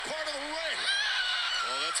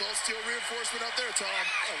all steel reinforcement out there, Tom.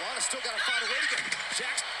 Oh, Lana's still got to find a way to get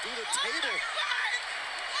Jax through the table.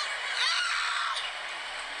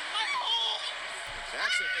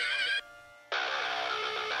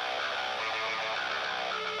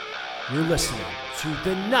 You're listening to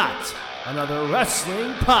the Not Another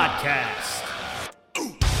Wrestling Podcast.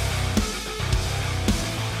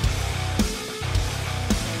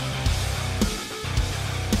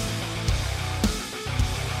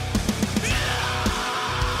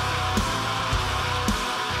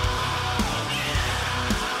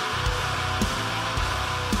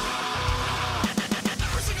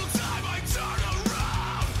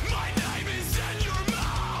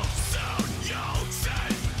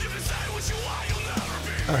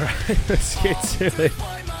 All right, let's get to it.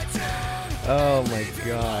 Oh my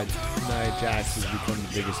God, Nia Jax has become the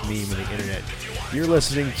biggest meme on the internet. You're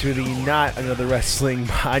listening to the Not Another Wrestling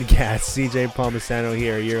Podcast. CJ Palmisano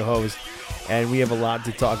here, your host, and we have a lot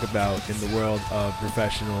to talk about in the world of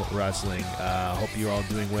professional wrestling. Hope you're all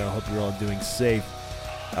doing well. Hope you're all doing safe.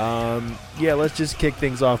 Yeah, let's just kick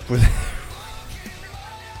things off with.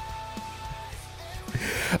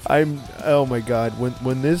 Oh my God,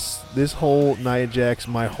 when this whole Nia Jax,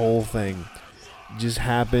 my whole thing just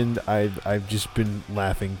happened, I've just been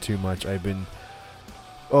laughing too much. I've been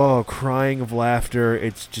crying of laughter.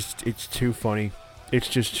 It's too funny. It's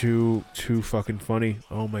just too fucking funny.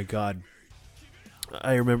 Oh my God.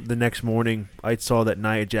 I remember the next morning I saw that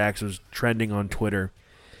Nia Jax was trending on Twitter,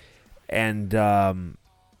 and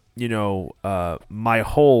my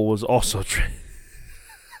hole was also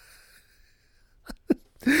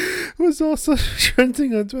was also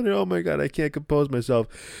trending on Twitter. Oh my God, I can't compose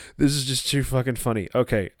myself. This is just too fucking funny.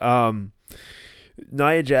 Okay,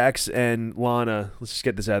 Nia Jax and Lana, let's just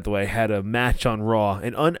get this out of the way, had a match on Raw,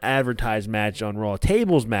 an unadvertised match on Raw,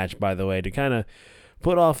 tables match, by the way, to kind of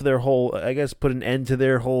put off their whole, I guess, put an end to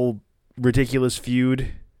their whole ridiculous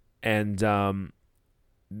feud. And,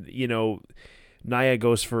 Nia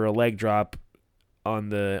goes for a leg drop on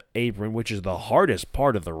the apron, which is the hardest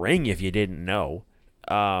part of the ring, if you didn't know.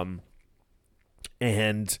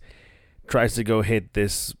 And tries to go hit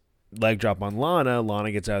this leg drop on Lana.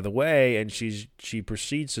 Lana gets out of the way, and she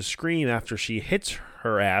proceeds to scream after she hits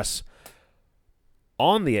her ass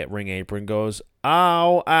on the ring apron, goes,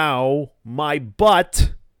 "Ow, ow, my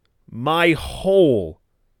butt, my hole,"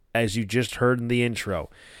 as you just heard in the intro.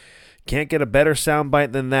 Can't get a better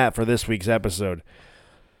soundbite than that for this week's episode.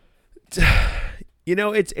 You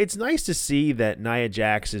know, it's nice to see that Nia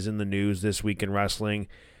Jax is in the news this week in wrestling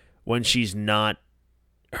when she's not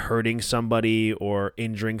hurting somebody or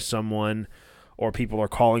injuring someone, or people are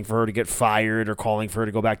calling for her to get fired or calling for her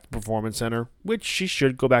to go back to the Performance Center, which she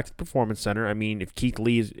should go back to the Performance Center. I mean, if Keith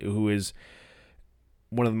Lee, who is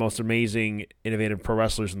one of the most amazing, innovative pro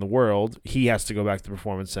wrestlers in the world, he has to go back to the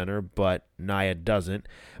Performance Center, but Nia doesn't.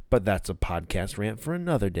 But that's a podcast rant for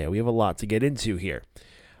another day. We have a lot to get into here.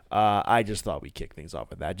 I just thought we'd kick things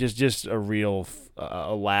off with that. Just a real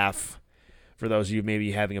a laugh for those of you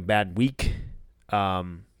maybe having a bad week,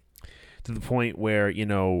 to the point where,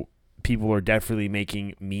 people are definitely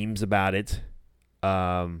making memes about it.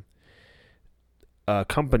 A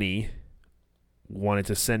company wanted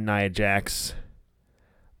to send Nia Jax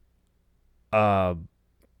one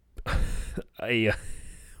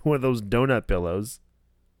of those donut pillows.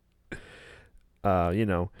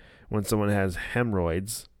 When someone has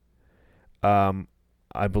hemorrhoids.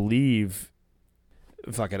 I believe,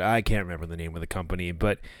 I can't remember the name of the company,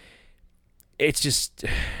 but it's just,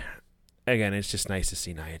 again, it's just nice to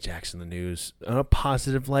see Nia Jax in the news on a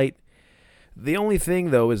positive light. The only thing,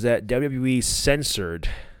 though, is that WWE censored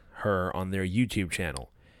her on their YouTube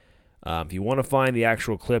channel. If you want to find the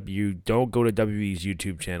actual clip, you don't go to WWE's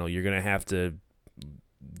YouTube channel. You're going to have to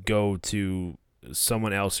go to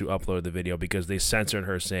someone else who uploaded the video because they censored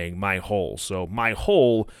her saying "my hole." So "my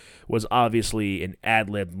hole" was obviously an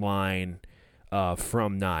ad-lib line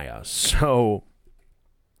from Nia. So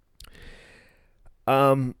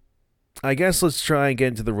I guess let's try and get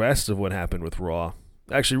into the rest of what happened with Raw.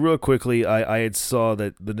 Actually, real quickly, I had saw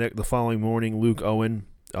that the following morning, Luke Owen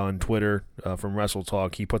on Twitter from Wrestle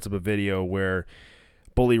Talk, he puts up a video where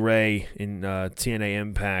Bully Ray in TNA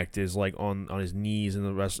Impact is like on his knees in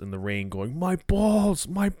the ring going, "My balls,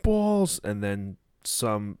 my balls," and then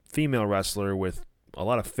some female wrestler with a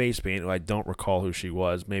lot of face paint, who I don't recall who she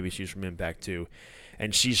was, maybe she's from Impact too,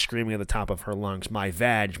 and she's screaming at the top of her lungs, "My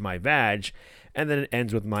vag, my vag," and then it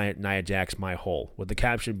ends with Nia Jax, "my hole," with the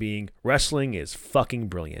caption being, "Wrestling is fucking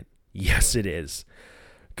brilliant." Yes, it is.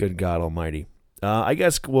 Good God Almighty. I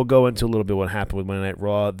guess we'll go into a little bit what happened with Monday Night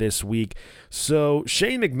Raw this week. So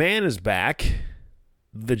Shane McMahon is back.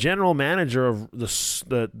 the general manager of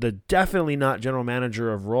the definitely not general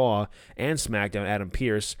manager of Raw and SmackDown, Adam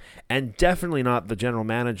Pearce, and definitely not the general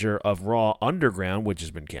manager of Raw Underground, which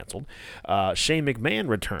has been canceled, Shane McMahon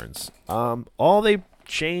returns.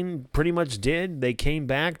 Shane pretty much did, they came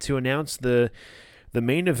back to announce the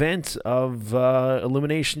main event of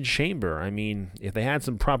Elimination Chamber. I mean, if they had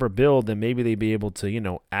some proper build, then maybe they'd be able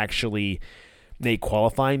to, actually make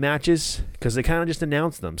qualifying matches, because they kind of just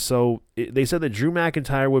announced them. So they said that Drew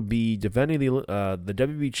McIntyre would be defending the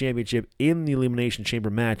WWE Championship in the Elimination Chamber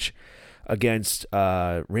match against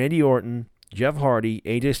Randy Orton, Jeff Hardy,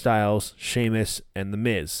 AJ Styles, Sheamus, and The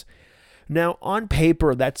Miz. Now, on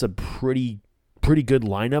paper, that's a pretty good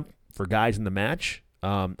lineup for guys in the match.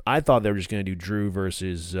 I thought they were just going to do Drew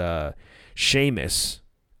versus Sheamus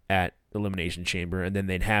at Elimination Chamber, and then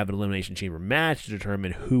they'd have an Elimination Chamber match to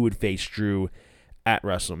determine who would face Drew at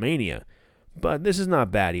WrestleMania. But this is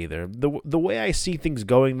not bad either. The way I see things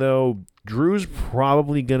going, though, Drew's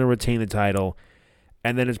probably going to retain the title,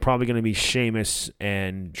 and then it's probably going to be Sheamus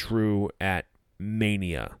and Drew at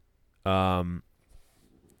Mania. But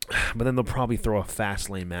then they'll probably throw a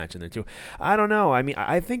Fastlane match in there, too. I don't know. I mean,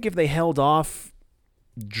 I think if they held off,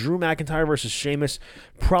 Drew McIntyre versus Sheamus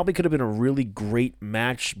probably could have been a really great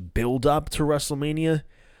match build-up to WrestleMania.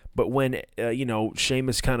 But when,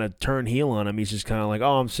 Sheamus kind of turned heel on him, he's just kind of like,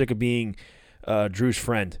 oh, I'm sick of being Drew's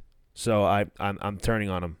friend, so I'm turning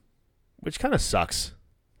on him, which kind of sucks.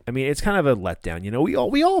 I mean, it's kind of a letdown.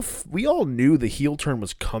 We all knew the heel turn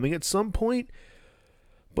was coming at some point,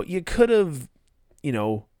 but you could have,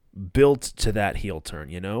 built to that heel turn.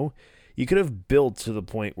 You could have built to the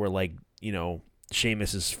point where,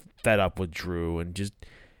 Sheamus is fed up with Drew, and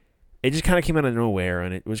it just kind of came out of nowhere,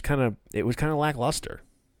 and it was kind of lackluster.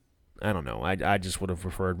 I don't know. I just would have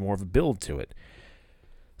preferred more of a build to it.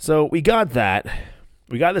 So we got that.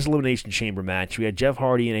 We got this Elimination Chamber match. We had Jeff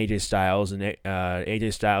Hardy and AJ Styles, and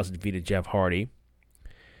AJ Styles defeated Jeff Hardy.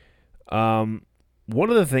 One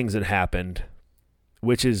of the things that happened,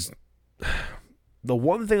 which is the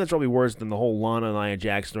one thing that's probably worse than the whole Lana and Nia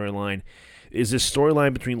Jax storyline, is this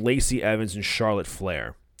storyline between Lacey Evans and Charlotte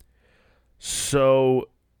Flair. So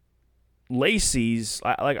Lacey's,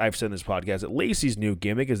 like I've said in this podcast, that Lacey's new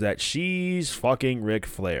gimmick is that she's fucking Ric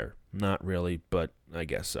Flair. Not really, but I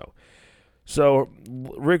guess so. So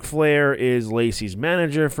Ric Flair is Lacey's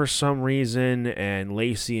manager for some reason, and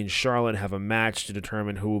Lacey and Charlotte have a match to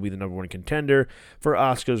determine who will be the number one contender for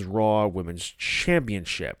Asuka's Raw Women's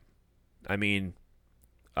Championship. I mean,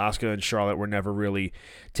 Asuka and Charlotte were never really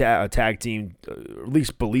a tag team, at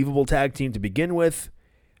least believable tag team to begin with.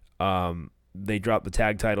 They dropped the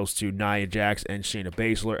tag titles to Nia Jax and Shayna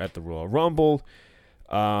Baszler at the Royal Rumble.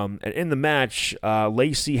 And in the match,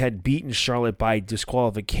 Lacey had beaten Charlotte by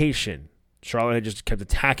disqualification. Charlotte had just kept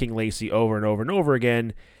attacking Lacey over and over and over again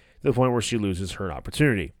to the point where she loses her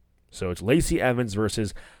opportunity. So it's Lacey Evans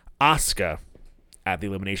versus Asuka at the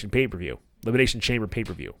Elimination Chamber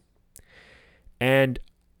pay-per-view. And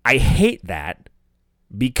I hate that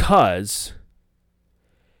because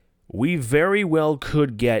we very well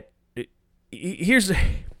could get... Here's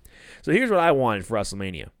what I wanted for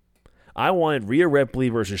WrestleMania. I wanted Rhea Ripley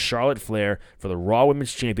versus Charlotte Flair for the Raw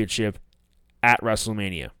Women's Championship at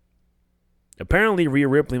WrestleMania. Apparently, Rhea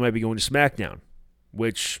Ripley might be going to SmackDown,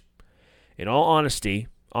 which, in all honesty,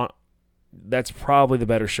 that's probably the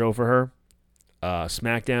better show for her.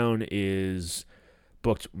 SmackDown is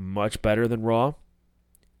booked much better than Raw,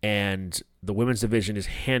 and the women's division is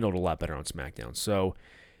handled a lot better on SmackDown. So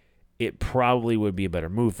it probably would be a better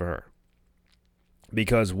move for her.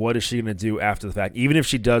 Because what is she going to do after the fact? Even if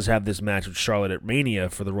she does have this match with Charlotte at Mania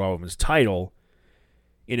for the Raw Women's title,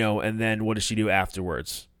 and then what does she do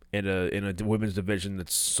afterwards in a women's division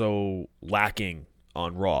that's so lacking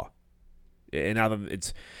on Raw? And now that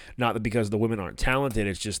it's not that because the women aren't talented,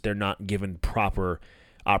 it's just they're not given proper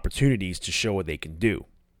opportunities to show what they can do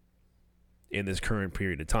in this current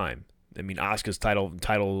period of time. I mean, Asuka's title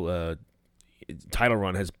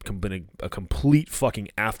run has been a complete fucking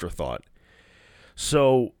afterthought.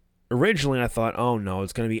 So originally I thought, oh no,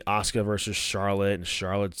 it's going to be Asuka versus Charlotte, and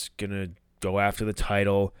Charlotte's going to go after the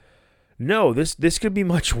title. No, this could be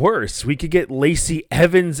much worse. We could get Lacey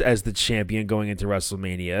Evans as the champion going into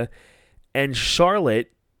WrestleMania, and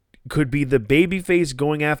Charlotte could be the babyface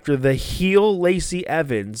going after the heel Lacey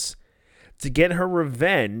Evans to get her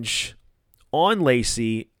revenge on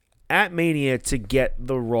Lacey at Mania to get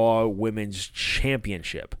the Raw Women's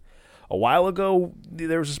Championship. A while ago,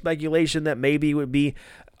 there was a speculation that maybe it would be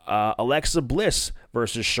Alexa Bliss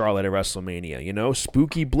versus Charlotte at WrestleMania.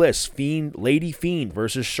 Spooky Bliss, Lady Fiend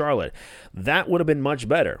versus Charlotte. That would have been much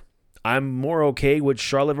better. I'm more okay with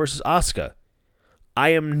Charlotte versus Asuka. I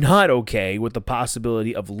am not okay with the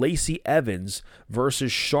possibility of Lacey Evans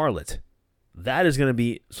versus Charlotte. That is going to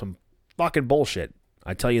be some fucking bullshit.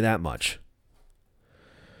 I tell you that much.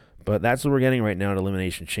 But that's what we're getting right now at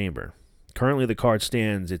Elimination Chamber. Currently, the card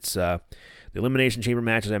stands. It's the Elimination Chamber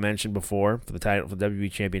match, as I mentioned before, for the title for the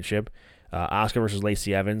WWE Championship. Asuka versus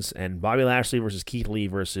Lacey Evans, and Bobby Lashley versus Keith Lee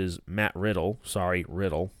versus Matt Riddle. Sorry,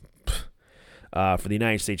 Riddle. For the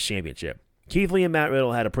United States Championship. Keith Lee and Matt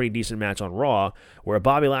Riddle had a pretty decent match on Raw, where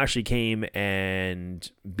Bobby Lashley came and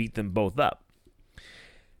beat them both up.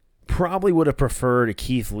 Probably would have preferred a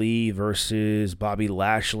Keith Lee versus Bobby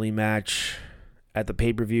Lashley match at the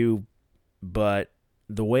pay-per-view, but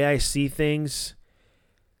the way I see things,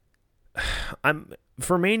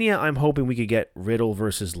 for Mania, I'm hoping we could get Riddle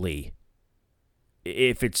versus Lee.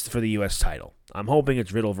 If it's for the U.S. title. I'm hoping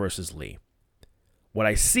it's Riddle versus Lee. What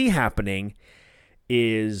I see happening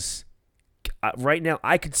is, right now,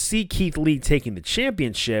 I could see Keith Lee taking the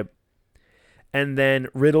championship, and then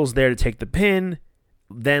Riddle's there to take the pin,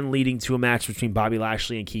 then leading to a match between Bobby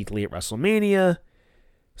Lashley and Keith Lee at WrestleMania,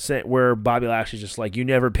 where Bobby Lashley's just like, you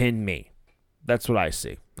never pinned me. That's what I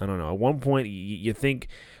see. I don't know. At one point, you think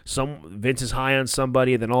Vince is high on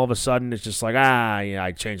somebody, and then all of a sudden, it's just like, yeah,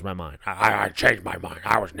 I changed my mind. I changed my mind.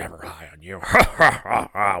 I was never high on you.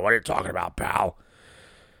 What are you talking about, pal?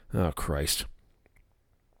 Oh, Christ.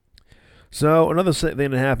 So, another thing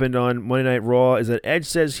that happened on Monday Night Raw is that Edge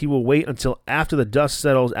says he will wait until after the dust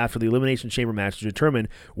settles after the Elimination Chamber match to determine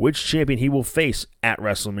which champion he will face at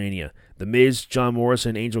WrestleMania. The Miz, John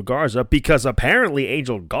Morrison, Angel Garza, because apparently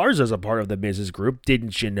Angel Garza is a part of the Miz's group,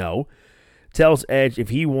 didn't you know, tells Edge if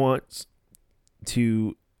he wants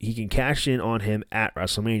to, he can cash in on him at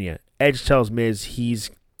WrestleMania. Edge tells Miz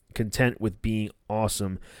he's content with being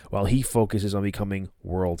awesome while he focuses on becoming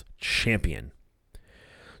world champion.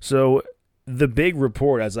 So, the big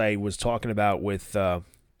report, as I was talking about with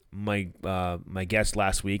my guest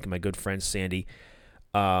last week, my good friend Sandy,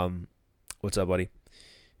 what's up, buddy?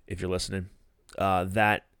 If you're listening,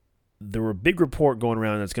 that there were a big report going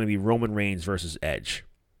around that's going to be Roman Reigns versus Edge.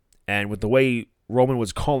 And with the way Roman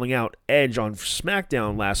was calling out Edge on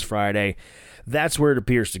SmackDown last Friday, that's where it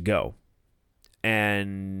appears to go.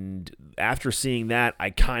 And after seeing that, I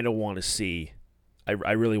kind of want to see, I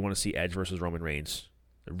really want to see Edge versus Roman Reigns.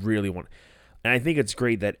 I really want, and I think it's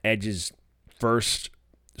great that Edge's first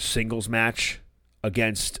singles match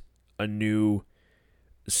against a new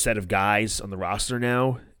set of guys on the roster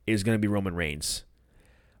now is going to be Roman Reigns.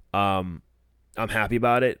 I'm happy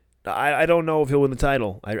about it. I don't know if he'll win the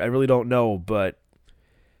title. I really don't know, but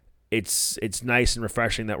it's nice and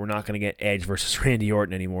refreshing that we're not going to get Edge versus Randy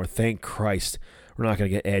Orton anymore. Thank Christ. We're not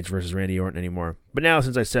going to get Edge versus Randy Orton anymore. But now,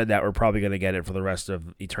 since I said that, we're probably going to get it for the rest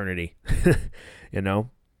of eternity. You know?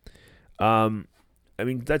 I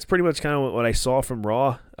mean, that's pretty much kind of what I saw from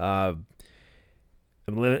Raw.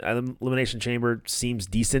 Elimination Chamber seems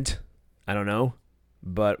decent. I don't know.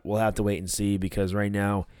 But we'll have to wait and see, because right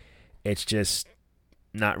now it's just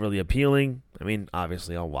not really appealing. I mean,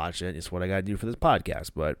 obviously I'll watch it. It's what I got to do for this podcast,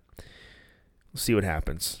 but we'll see what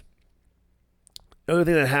happens. The other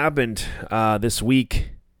thing that happened this week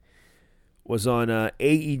was on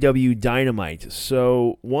AEW Dynamite.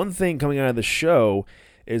 So one thing coming out of the show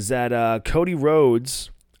is that Cody Rhodes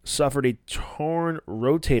suffered a torn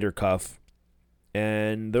rotator cuff,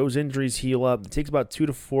 and those injuries heal up. It takes about 2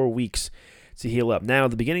 to 4 weeks to heal up. Now,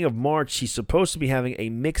 at the beginning of March, he's supposed to be having a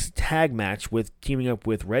mixed tag match teaming up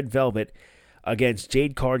with Red Velvet against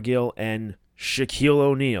Jade Cargill and Shaquille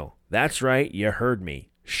O'Neal. That's right, you heard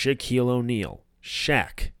me. Shaquille O'Neal.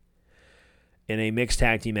 Shaq. In a mixed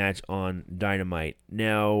tag team match on Dynamite.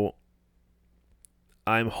 Now,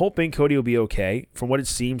 I'm hoping Cody will be okay. From what it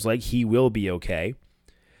seems like, he will be okay.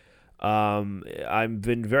 I've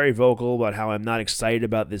been very vocal about how I'm not excited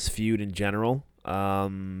about this feud in general.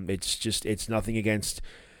 It's nothing against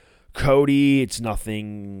Cody. It's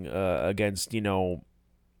nothing against,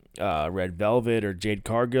 Red Velvet or Jade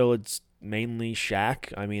Cargill. It's mainly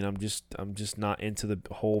Shaq. I mean, I'm just not into the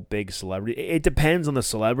whole big celebrity. It depends on the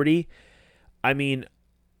celebrity. I mean,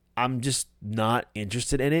 I'm just not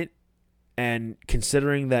interested in it. And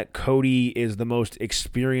considering that Cody is the most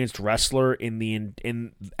experienced wrestler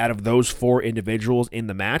out of those 4 individuals in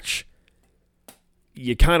the match,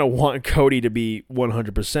 you kind of want Cody to be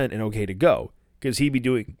 100% and okay to go, because he'd be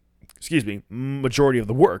doing, majority of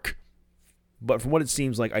the work. But from what it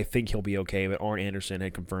seems like, I think he'll be okay. But Arn Anderson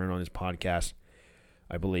had confirmed on his podcast,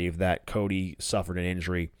 I believe, that Cody suffered an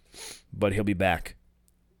injury, but he'll be back.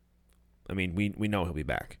 I mean, we know he'll be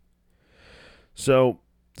back. So,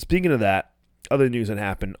 speaking of that, other news that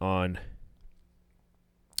happened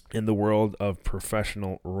in the world of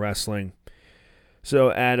professional wrestling.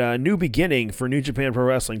 So at a new beginning for New Japan Pro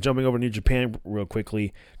Wrestling, jumping over to New Japan real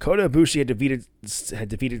quickly, Kota Ibushi had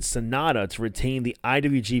defeated Sonata to retain the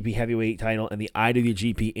IWGP Heavyweight title and the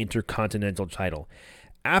IWGP Intercontinental title.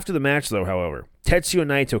 After the match, though, however, Tetsuya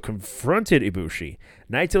Naito confronted Ibushi.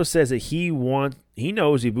 Naito says that he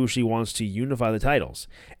knows Ibushi wants to unify the titles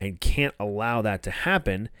and can't allow that to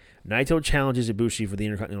happen. Naito challenges Ibushi for the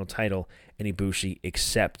Intercontinental title, and Ibushi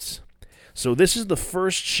accepts. So this is the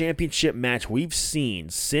first championship match we've seen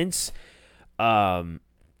since someone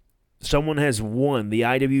has won the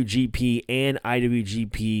IWGP and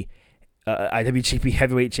IWGP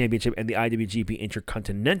Heavyweight Championship and the IWGP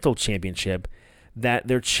Intercontinental Championship that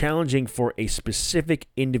they're challenging for a specific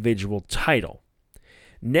individual title.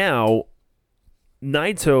 Now,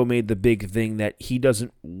 Naito made the big thing that he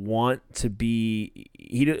doesn't want to be...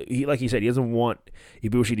 He like he said, he doesn't want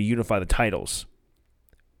Ibushi to unify the titles.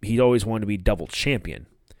 He'd always wanted to be double champion.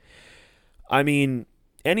 I mean,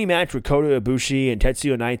 any match with Kota Ibushi and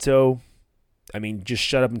Tetsuya Naito, I mean, just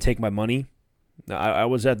shut up and take my money. I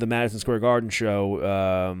was at the Madison Square Garden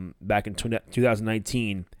show back in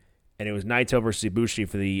 2019, and it was Naito versus Ibushi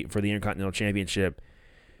for the Intercontinental Championship.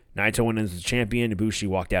 Naito went in as the champion. Ibushi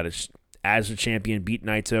walked out as the champion, beat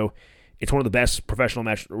Naito. It's one of the best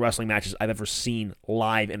professional wrestling matches I've ever seen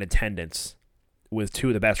live in attendance with two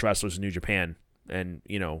of the best wrestlers in New Japan. And,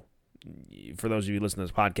 you know, for those of you listening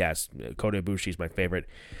to this podcast, Kota Ibushi is my favorite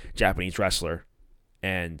Japanese wrestler.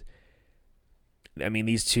 And, I mean,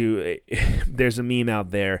 these two, there's a meme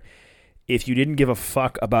out there. If you didn't give a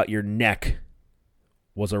fuck about your neck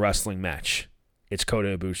was a wrestling match, it's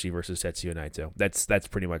Kota Ibushi versus Tetsuya Naito. That's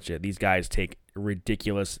pretty much it. These guys take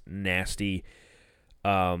ridiculous, nasty,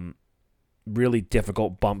 really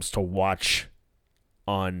difficult bumps to watch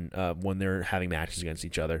on when they're having matches against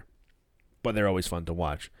each other. But they're always fun to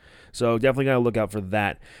watch. So definitely got to look out for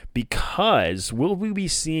that. Because will we be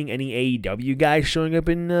seeing any AEW guys showing up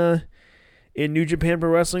in New Japan Pro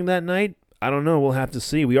Wrestling that night? I don't know. We'll have to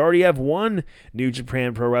see. We already have one New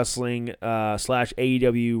Japan Pro Wrestling /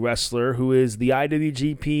 AEW wrestler who is the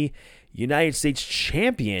IWGP United States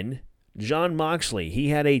Champion, Jon Moxley. He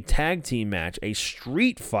had a tag team match, a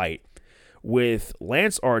street fight with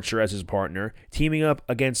Lance Archer as his partner, teaming up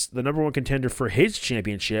against the number one contender for his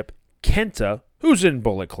championship, Kenta, who's in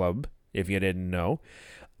Bullet Club, if you didn't know,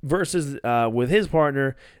 versus with his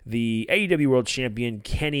partner, the AEW World Champion,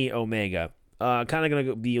 Kenny Omega. Kind of going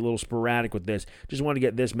to be a little sporadic with this. Just want to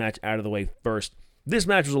get this match out of the way first. This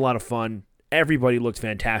match was a lot of fun. Everybody looked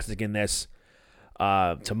fantastic in this.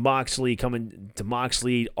 To Moxley,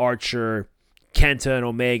 Archer, Kenta, and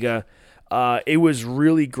Omega. It was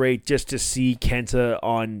really great just to see Kenta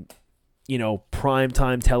on,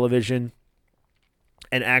 primetime television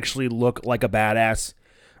and actually look like a badass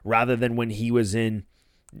rather than when he was in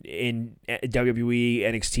WWE,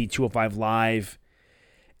 NXT 205 Live,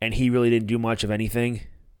 and he really didn't do much of anything.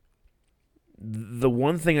 The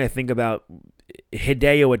one thing I think about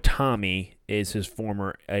Hideo Itami is his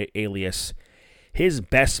former alias. His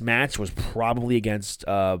best match was probably against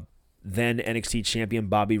then NXT champion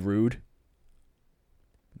Bobby Roode.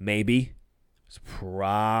 Maybe. That's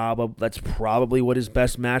probably what his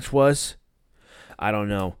best match was. I don't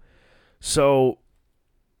know. So,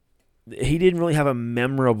 he didn't really have a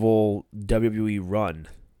memorable WWE run.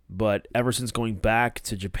 But ever since going back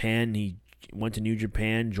to Japan, he went to New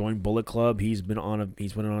Japan, joined Bullet Club. He's been on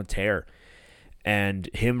a tear. And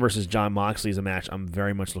him versus Jon Moxley is a match I'm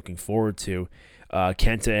very much looking forward to.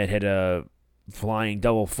 Kenta had hit a flying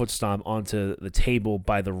double foot stomp onto the table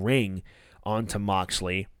by the ring onto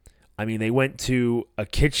Moxley. I mean, they went to a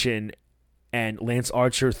kitchen and Lance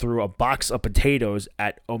Archer threw a box of potatoes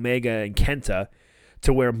at Omega and Kenta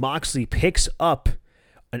to where Moxley picks up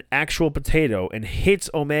an actual potato and hits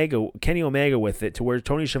Kenny Omega with it to where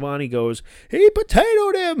Tony Schiavone goes, he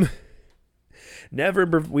potatoed him!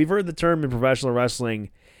 We've heard the term in professional wrestling,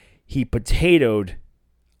 he potatoed,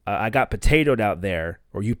 I got potatoed out there,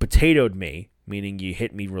 or you potatoed me, meaning you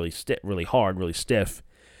hit me really hard, really stiff.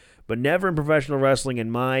 But never in professional wrestling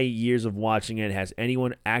in my years of watching it has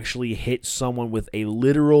anyone actually hit someone with a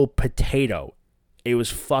literal potato. It was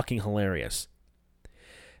fucking hilarious.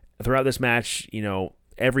 Throughout this match,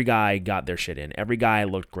 every guy got their shit in. Every guy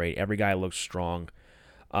looked great. Every guy looked strong.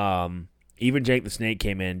 Even Jake the Snake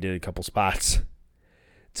came in and did a couple spots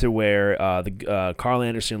to where Carl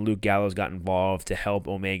Anderson and Luke Gallows got involved to help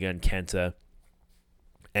Omega and Kenta.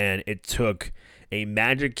 And it took a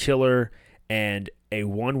Magic Killer and a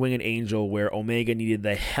One-Winged Angel where Omega needed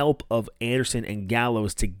the help of Anderson and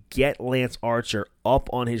Gallows to get Lance Archer up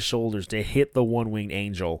on his shoulders to hit the One-Winged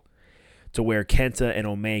Angel to where Kenta and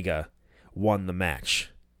Omega won the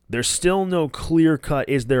match. There's still no clear cut.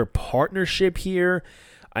 Is there a partnership here?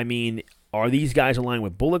 I mean, are these guys aligned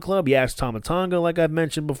with Bullet Club? You ask Tama Tonga, like I've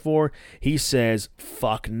mentioned before. He says,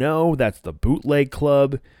 fuck no, that's the Bootleg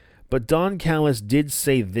Club. But Don Callis did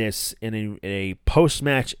say this in a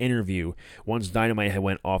post-match interview once Dynamite had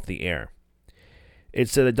went off the air. It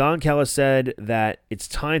said that Don Callis said that it's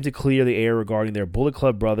time to clear the air regarding their Bullet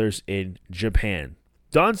Club brothers in Japan.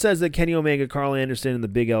 Don says that Kenny Omega, Carl Anderson, and the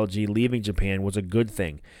Big LG leaving Japan was a good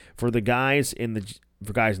thing for the guys in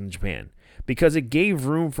Japan, because it gave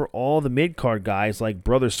room for all the mid-card guys like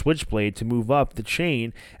Brother Switchblade to move up the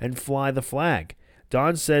chain and fly the flag.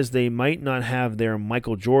 Don says they might not have their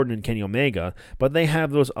Michael Jordan and Kenny Omega, but they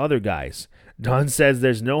have those other guys. Don says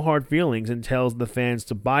there's no hard feelings and tells the fans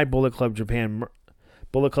to buy Bullet Club Japan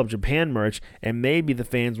merch, and maybe the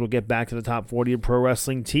fans will get back to the top 40 of pro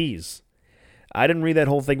wrestling tees. I didn't read that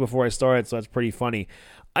whole thing before I started, so that's pretty funny.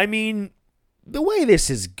 I mean, the way this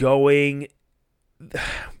is going,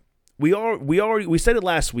 we said it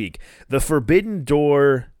last week. The forbidden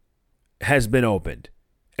door has been opened.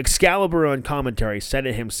 Excalibur on commentary said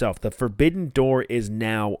it himself. The forbidden door is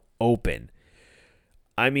now open.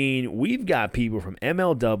 I mean, we've got people from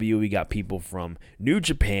MLW, we got people from New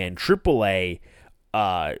Japan, AAA,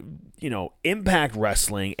 Impact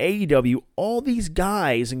Wrestling, AEW, all these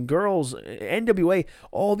guys and girls, NWA,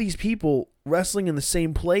 all these people wrestling in the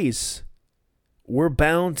same place. We're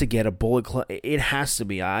bound to get a Bullet Club. It has to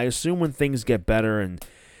be. I assume when things get better and,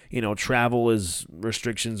 travel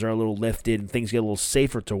restrictions are a little lifted and things get a little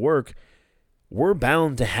safer to work, we're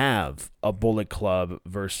bound to have a Bullet Club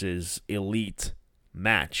versus Elite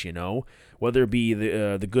match, whether it be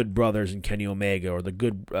the Good Brothers and Kenny Omega, or the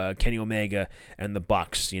good Kenny Omega and the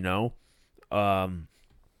Bucks, or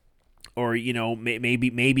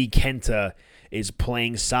maybe Kenta is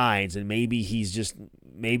playing sides, and maybe he's just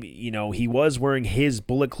he was wearing his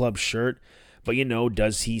Bullet Club shirt, but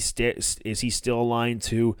is he still aligned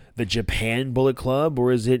to the Japan Bullet Club,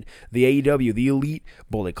 or is it the AEW, the Elite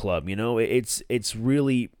Bullet Club? It's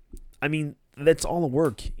really, I mean, that's all the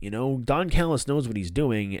work, Don Callis knows what he's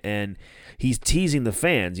doing, and he's teasing the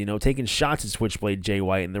fans, taking shots at Switchblade, Jay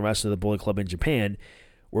White, and the rest of the Bullet Club in Japan.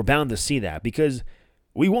 We're bound to see that, because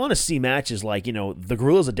we want to see matches like, the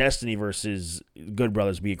Guerrillas of Destiny versus Good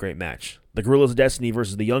Brothers be a great match. The Guerrillas of Destiny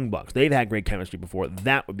versus the Young Bucks. They've had great chemistry before.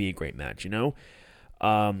 That would be a great match,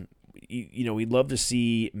 we'd love to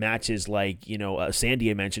see matches like, Sandy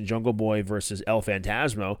had mentioned, Jungle Boy versus El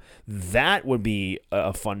Phantasmo. That would be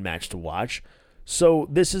a fun match to watch. So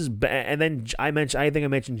this is, and then I think I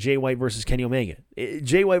mentioned Jay White versus Kenny Omega.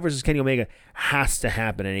 Jay White versus Kenny Omega has to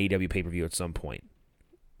happen in an AEW pay-per-view at some point.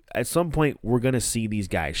 At some point, we're going to see these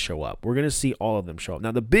guys show up. We're going to see all of them show up.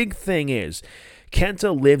 Now, the big thing is,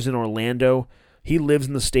 Kenta lives in Orlando. He lives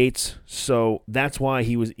in the States, so that's why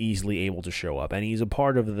he was easily able to show up. And he's a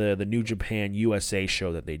part of the New Japan USA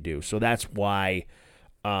show that they do. So that's why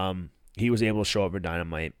he was able to show up for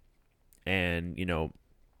Dynamite. And,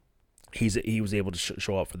 he was able to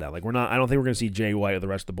show up for that. Like, I don't think we're going to see Jay White or the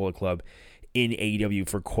rest of the Bullet Club in AEW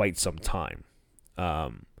for quite some time.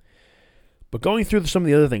 But going through some of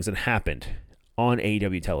the other things that happened on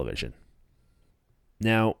AEW television.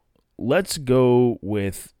 Now, let's go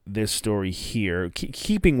with this story here,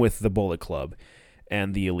 keeping with the Bullet Club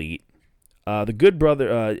and the Elite. The Good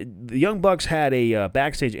Brother, the Young Bucks had a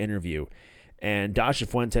backstage interview, and Dasha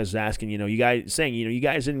Fuentes was asking, you guys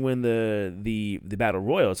didn't win the Battle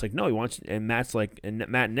Royal. It's like, no, he wants, and Matt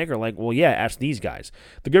and Nick are like, well, yeah, ask these guys.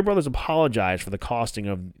 The Good Brothers apologized for the costing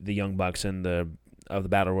of the Young Bucks and the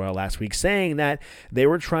Battle Royal last week, saying that they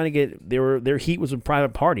were trying to get their heat was a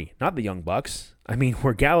private party, not the Young Bucks. I mean,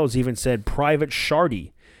 where Gallows even said Private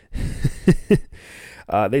Shardy.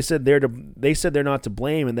 They said they're not to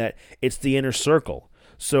blame, and that it's the Inner Circle.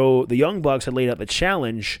 So the Young Bucks had laid out the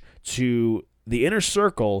challenge to the Inner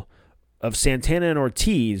Circle of Santana and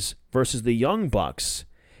Ortiz versus the Young Bucks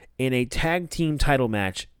in a tag team title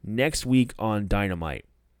match next week on Dynamite,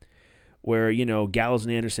 where, Gallows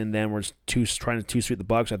and Anderson then were trying to two-sweet the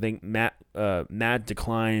Bucks. I think Matt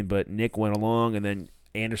declined, but Nick went along, and then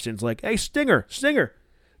Anderson's like, hey, Stinger,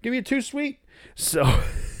 give me a two-sweet. So,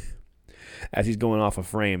 as he's going off a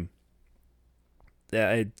frame,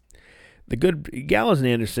 the good Gallows and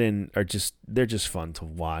Anderson they're just fun to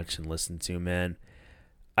watch and listen to, man.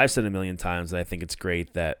 I've said a million times that I think it's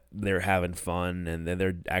great that they're having fun and that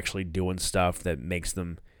they're actually doing stuff that makes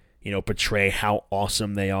them, portray how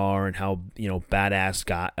awesome they are and how,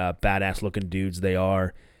 badass looking dudes they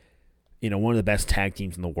are. One of the best tag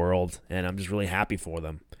teams in the world, and I'm just really happy for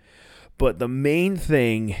them. But the main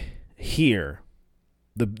thing here,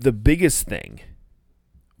 the biggest thing,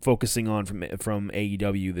 focusing on from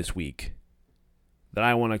AEW this week that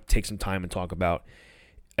I want to take some time and talk about.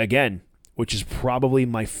 Again, which is probably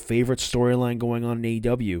my favorite storyline going on in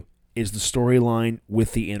AEW, is the storyline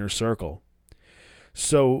with the Inner Circle.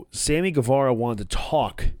 So Sammy Guevara wanted to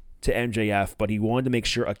talk to MJF, but he wanted to make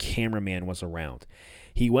sure a cameraman was around.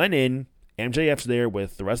 He went in, MJF's there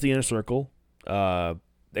with the rest of the Inner Circle,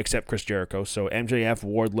 except Chris Jericho. So MJF,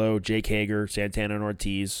 Wardlow, Jake Hager, Santana, and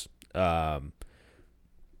Ortiz. Yeah,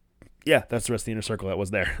 that's the rest of the Inner Circle that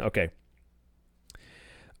was there. Okay.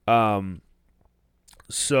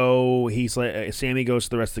 So he's like, Sammy goes to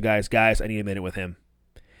the rest of the guys. Guys, I need a minute with him.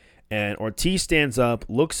 And Ortiz stands up,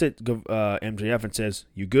 looks at MJF and says,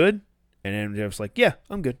 "You good?" And MJF's like, "Yeah,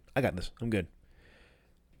 I'm good. I got this. I'm good."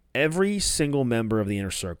 Every single member of the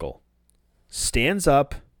Inner Circle stands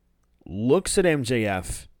up, looks at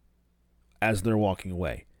MJF as they're walking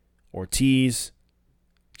away. Ortiz,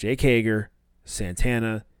 Jake Hager,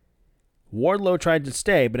 Santana. Wardlow tried to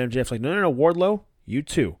stay, but MJF's like, no, Wardlow, you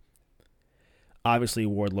too. Obviously,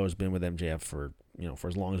 Wardlow's been with MJF for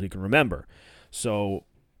as long as we can remember. So,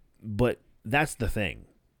 but that's the thing.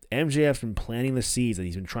 MJF's been planting the seeds that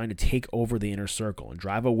he's been trying to take over the Inner Circle and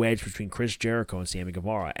drive a wedge between Chris Jericho and Sammy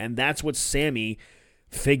Guevara. And that's what Sammy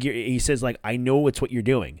he says, like, I know it's what you're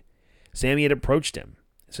doing. Sammy had approached him.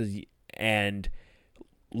 And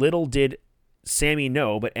little did Sammy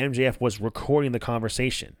know, but MJF was recording the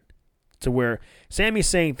conversation. To where Sammy's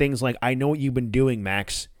saying things like, I know what you've been doing,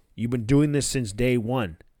 Max. You've been doing this since day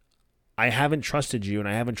one. I haven't trusted you, and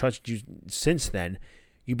I haven't trusted you since then.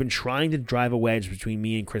 You've been trying to drive a wedge between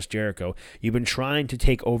me and Chris Jericho. You've been trying to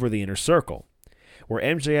take over the Inner Circle. Where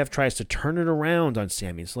MJF tries to turn it around on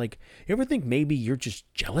Sammy. It's like, you ever think maybe you're just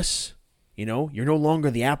jealous? You're no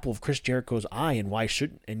longer the apple of Chris Jericho's eye,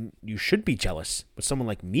 and you should be jealous with someone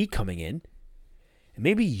like me coming in. And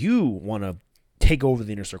maybe you want to take over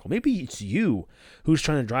the Inner Circle. Maybe it's you who's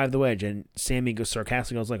trying to drive the wedge. And Sammy goes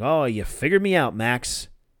sarcastic. I was like, "Oh, you figured me out, Max."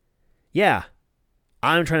 Yeah,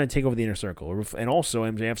 I'm trying to take over the Inner Circle. And also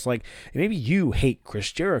MJF's like, maybe you hate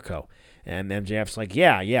Chris Jericho. And MJF's like,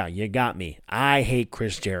 yeah, you got me. I hate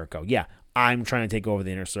Chris Jericho. Yeah, I'm trying to take over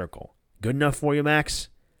the Inner Circle. Good enough for you, Max?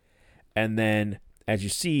 And then, as you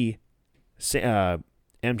see,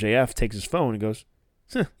 MJF takes his phone and goes,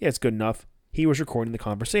 yeah, it's good enough. He was recording the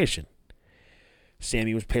conversation.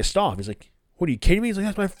 Sammy was pissed off. He's like, what are you kidding me? He's like,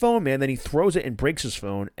 that's my phone, man. Then he throws it and breaks his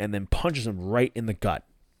phone and then punches him right in the gut.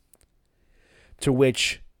 To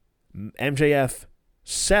which MJF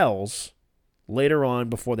sells later on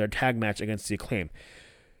before their tag match against the Acclaim.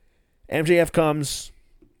 MJF comes,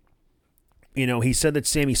 he said that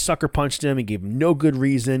Sammy sucker punched him and gave him no good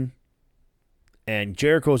reason. And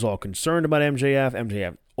Jericho's all concerned about MJF.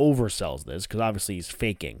 MJF oversells this because obviously he's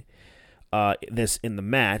faking this in the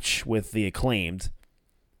match with the Acclaimed.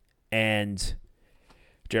 And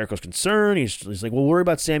Jericho's concerned. He's like, we'll worry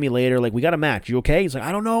about Sammy later. Like, we got a match. You okay? He's like,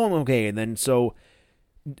 I don't know. I'm okay. And then so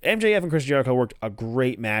MJF and Chris Jericho worked a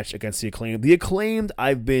great match against the Acclaimed. The Acclaimed,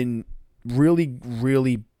 I've been really,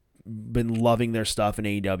 really been loving their stuff in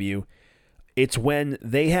AEW. It's when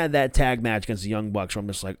they had that tag match against the Young Bucks where I'm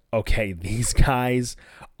just like, okay, these guys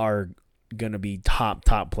are going to be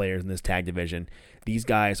top players in this tag division. These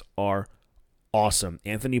guys are awesome.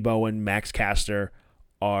 Anthony Bowen, Max Caster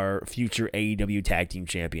are future AEW tag team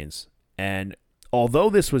champions. And although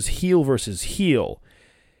this was heel versus heel,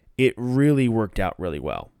 it really worked out really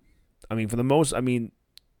well. The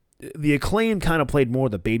Acclaim kind of played more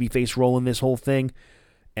the babyface role in this whole thing.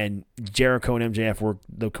 And Jericho and MJF were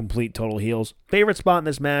the complete total heels. Favorite spot in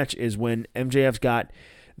this match is when MJF's got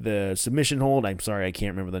the submission hold. I'm sorry, I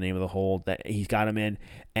can't remember the name of the hold that he's got him in.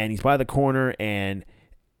 And he's by the corner, and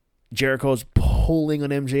Jericho's pulling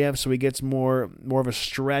on MJF, so he gets more of a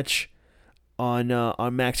stretch on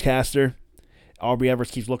Max Caster. Aubrey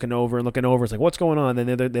Everett keeps looking over. It's like, what's going on?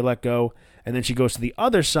 Then they let go, and then she goes to the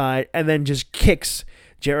other side and then just kicks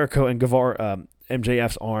Jericho and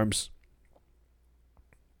MJF's arms.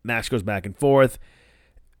 Match goes back and forth.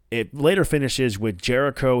 It later finishes with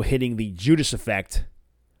Jericho hitting the Judas effect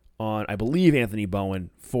on, I believe, Anthony Bowen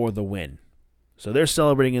for the win. So they're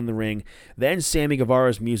celebrating in the ring. Then Sammy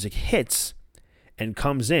Guevara's music hits and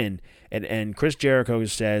comes in, and Chris Jericho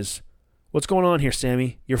says, "What's going on here,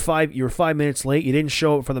 Sammy? You're 5 minutes late. You didn't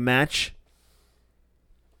show up for the match.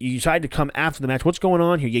 You tried to come after the match. What's going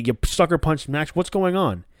on here? You sucker punched the match. What's going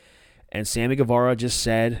on?" And Sammy Guevara just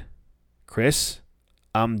said, "Chris,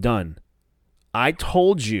 I'm done. I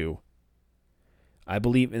told you," I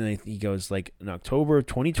believe, and he goes like in October of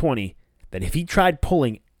 2020, that if he tried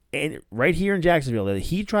pulling, right here in Jacksonville, that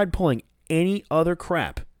he tried pulling any other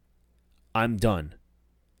crap, I'm done.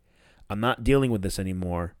 I'm not dealing with this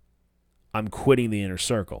anymore. I'm quitting the Inner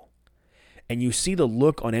Circle. And you see the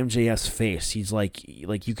look on MJF's face. He's like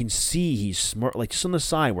you can see he's smart, like just on the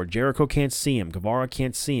side where Jericho can't see him, Guevara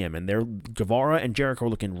can't see him, and Guevara and Jericho are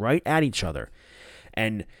looking right at each other.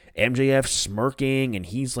 And MJF smirking, and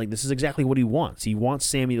he's like, this is exactly what he wants. He wants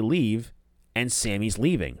Sammy to leave, and Sammy's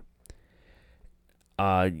leaving.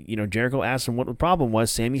 Jericho asked him what the problem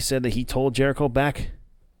was. Sammy said that he told Jericho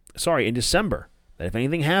in December, that if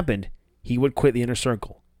anything happened, he would quit the Inner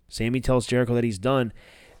Circle. Sammy tells Jericho that he's done,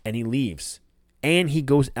 and he leaves. And he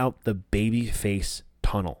goes out the babyface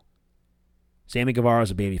tunnel. Sammy Guevara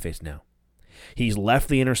is a babyface now. He's left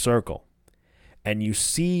the Inner Circle. And you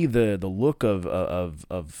see the look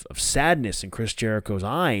of sadness in Chris Jericho's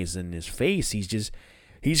eyes and his face.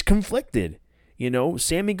 He's conflicted.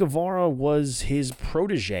 Sammy Guevara was his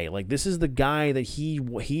protege. Like, this is the guy that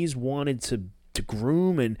he's wanted to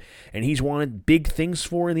groom and he's wanted big things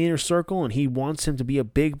for in the Inner Circle, and he wants him to be a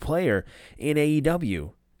big player in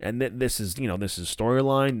AEW. And this is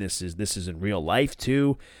storyline. This is in real life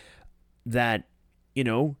too. That,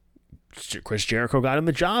 Chris Jericho got him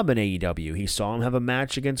the job in AEW. He saw him have a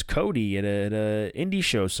match against Cody at a indie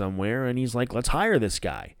show somewhere, and he's like, let's hire this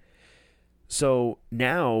guy. So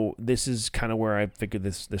now this is kind of where I figured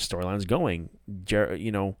this storyline is going.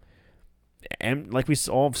 And like we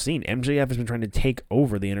all have seen, MJF has been trying to take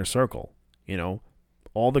over the Inner Circle.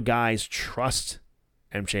 All the guys trust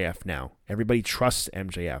MJF now. Everybody trusts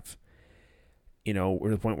MJF.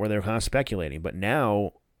 We're at the point where they're kind of speculating. But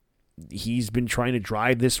now he's been trying to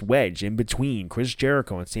drive this wedge in between Chris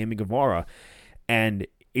Jericho and Sammy Guevara. And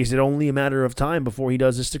is it only a matter of time before he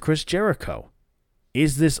does this to Chris Jericho?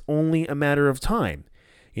 Is this only a matter of time?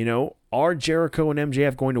 Are Jericho and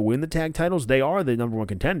MJF going to win the tag titles? They are the number one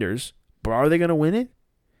contenders. But are they going to win it?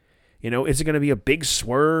 Is it going to be a big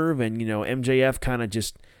swerve and, MJF kind of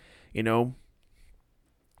just,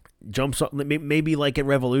 jumps up? Maybe like at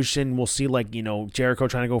Revolution, we'll see Jericho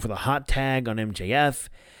trying to go for the hot tag on MJF,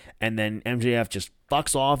 and then MJF just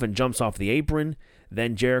fucks off and jumps off the apron.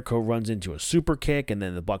 Then Jericho runs into a super kick, and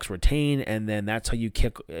then the Bucks retain, and then that's how you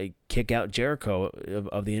kick out Jericho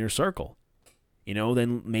of the Inner Circle.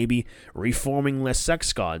 Then maybe reforming Les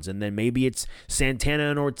Sex Gods, and then maybe it's Santana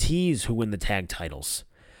and Ortiz who win the tag titles.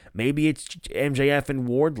 Maybe it's MJF and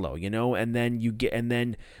Wardlow, and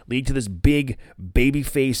then lead to this big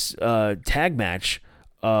babyface tag match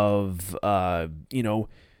of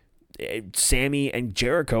Sammy and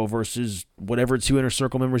Jericho versus whatever two Inner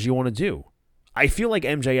Circle members you want to do. I feel like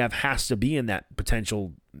MJF has to be in that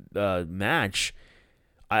potential match.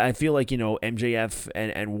 I feel like, MJF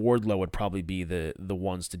and Wardlow would probably be the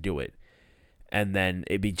ones to do it. And then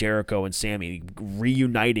it'd be Jericho and Sammy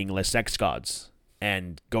reuniting Les Sex Gods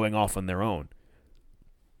and going off on their own.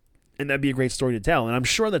 And that'd be a great story to tell. And I'm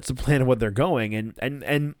sure that's the plan of what they're going.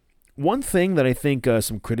 And one thing that I think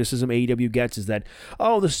some criticism AEW gets is that,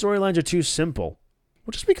 the storylines are too simple.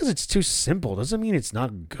 Well, just because it's too simple doesn't mean it's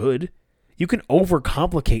not good. You can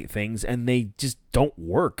overcomplicate things and they just don't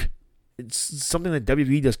work. It's something that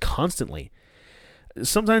WWE does constantly.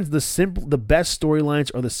 Sometimes the best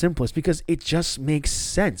storylines are the simplest because it just makes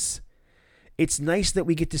sense. It's nice that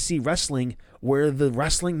we get to see wrestling where the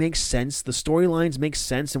wrestling makes sense, the storylines make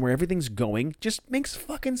sense, and where everything's going just makes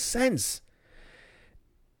fucking sense.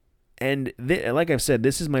 And like I've said,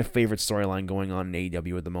 this is my favorite storyline going on in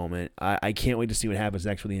AEW at the moment. I can't wait to see what happens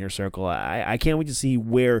next with the Inner Circle. I can't wait to see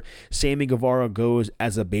where Sammy Guevara goes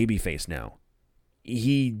as a babyface now.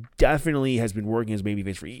 He definitely has been working as a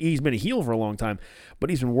babyface. He's been a heel for a long time,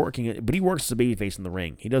 but he works as a babyface in the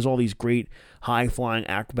ring. He does all these great high-flying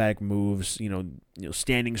acrobatic moves,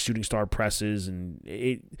 standing shooting star presses, and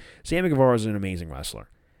Sammy Guevara is an amazing wrestler,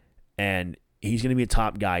 and he's going to be a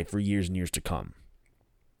top guy for years and years to come.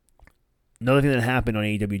 Another thing that happened on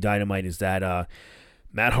AEW Dynamite is that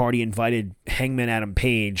Matt Hardy invited Hangman Adam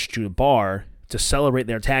Page to the bar to celebrate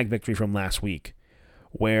their tag victory from last week.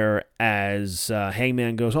 Whereas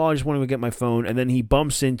Hangman goes, I just want to go get my phone, and then he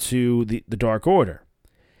bumps into the Dark Order.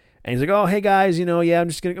 And he's like, oh, hey guys, I'm going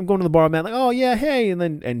to the bar, man. Like, oh yeah, hey.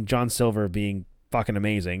 And John Silver being fucking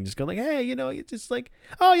amazing, just going like, hey, it's just like,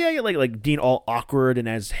 oh yeah, like being all awkward, and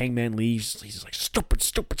as Hangman leaves, he's like, stupid,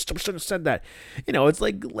 shouldn't have said that. It's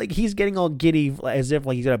like he's getting all giddy as if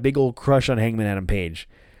like he's got a big old crush on Hangman Adam Page.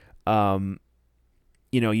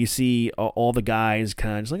 You see all the guys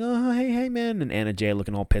kind of just like, oh, hey, man, and Anna Jay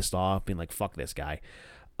looking all pissed off, being like, fuck this guy.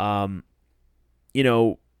 And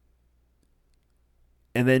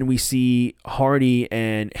then we see Hardy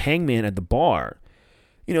and Hangman at the bar.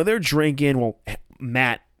 They're drinking. Well,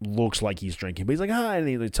 Matt looks like he's drinking, but he's like, ah, and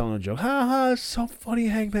he's telling a joke, ha ha, it's so funny,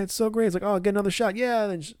 Hangman, it's so great. It's like, oh, get another shot, yeah,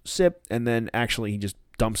 and then just sip, and then actually he just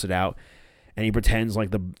dumps it out, and he pretends like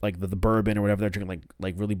the bourbon or whatever they're drinking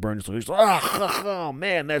like really burns. So he's like, oh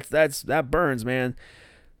man, that burns, man.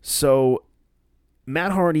 So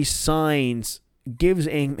Matt Hardy gives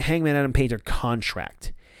Hangman Adam Page a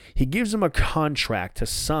contract. He gives him a contract to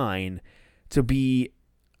sign to be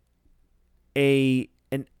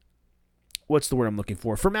what's the word I'm looking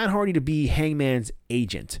for? For Matt Hardy to be Hangman's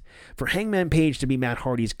agent. For Hangman Page to be Matt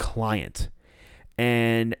Hardy's client.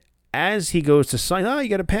 And as he goes to sign, you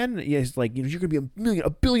got a pen? Yeah, he's like, you're going to be a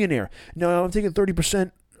billionaire. No, I'm taking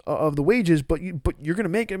 30% of the wages, but you're going to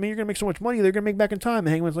make, you're going to make so much money, they're going to make back in time. And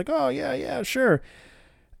Hangman's like, oh, yeah, sure.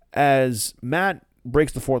 As Matt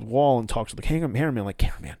breaks the fourth wall and talks to the cameraman, like,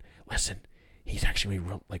 cameraman, listen, he's actually going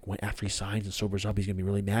to be like, after he signs and sobers up, he's going to be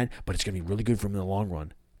really mad, but it's going to be really good for him in the long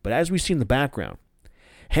run. But as we see in the background,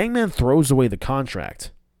 Hangman throws away the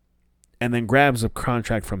contract and then grabs a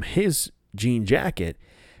contract from his jean jacket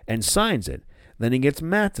and signs it. Then he gets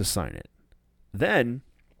Matt to sign it. Then,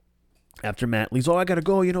 after Matt leaves, I got to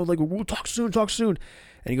go, like, we'll talk soon. And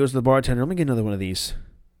he goes to the bartender, let me get another one of these.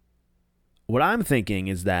 What I'm thinking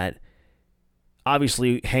is that,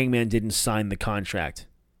 obviously, Hangman didn't sign the contract.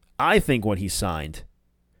 I think what he signed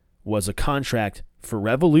was a contract for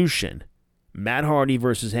Revolution, Matt Hardy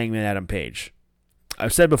versus Hangman Adam Page.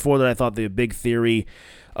 I've said before that I thought the big theory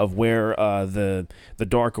of where the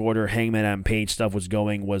Dark Order Hangman Adam Page stuff was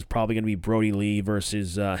going was probably going to be Brody Lee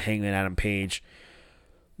versus Hangman Adam Page.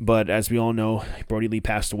 But as we all know, Brody Lee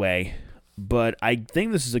passed away. But I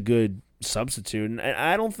think this is a good substitute. And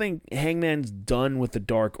I don't think Hangman's done with the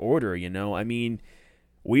Dark Order, I mean,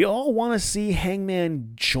 we all want to see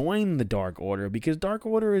Hangman join the Dark Order because Dark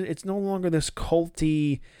Order, it's no longer this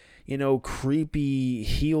culty, creepy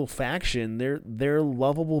heel faction. They're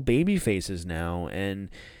lovable baby faces now, and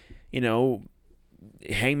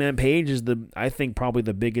Hangman Page is I think probably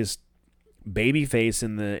the biggest baby face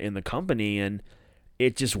in the company, and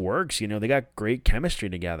it just works. They got great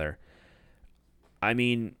chemistry together. I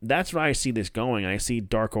mean, that's where I see this going. I see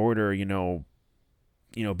Dark Order,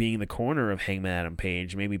 being in the corner of Hangman Adam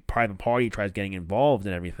Page. Maybe Private Party tries getting involved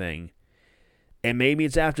in everything. And maybe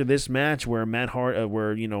it's after this match where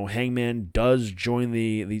Hangman does join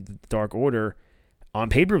the Dark Order on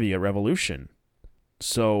pay-per-view at Revolution.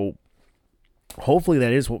 So hopefully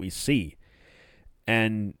that is what we see.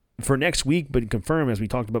 And for next week, but confirmed, as we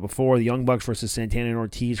talked about before, the Young Bucks versus Santana and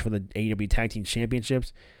Ortiz for the AEW Tag Team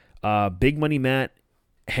Championships. Big Money Matt,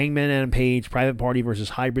 Hangman Adam Page, Private Party versus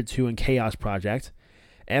Hybrid 2 and Chaos Project.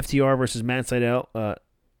 FTR versus Matt Sydal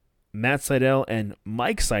and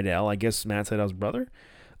Mike Sydal, I guess Matt Sydal's brother.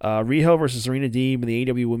 Riho versus Serena Deeb in the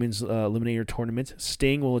AEW Women's Eliminator Tournament.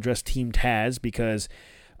 Sting will address Team Taz because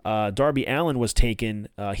Darby Allin was taken.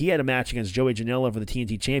 He had a match against Joey Janela for the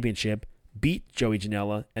TNT Championship, beat Joey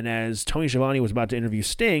Janela, and as Tony Schiavone was about to interview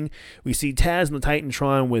Sting, we see Taz in the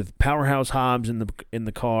Titantron with Powerhouse Hobbs in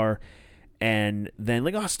the car. And then,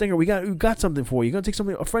 like, oh, Stinger, we got something for you. You're going to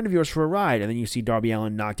take a friend of yours for a ride. And then you see Darby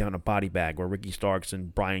Allin knock down a body bag where Ricky Starks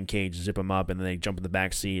and Brian Cage zip him up, and then they jump in the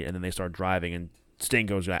back seat, and then they start driving, and Sting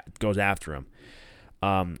goes after him.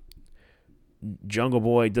 Jungle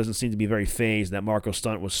Boy doesn't seem to be very fazed that Marco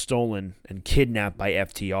Stunt was stolen and kidnapped by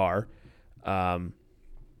FTR.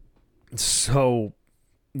 So,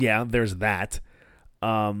 yeah, there's that.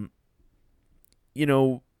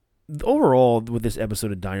 Overall, with this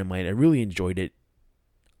episode of Dynamite, I really enjoyed it.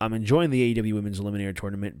 I'm enjoying the AEW Women's Eliminator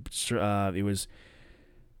Tournament. It was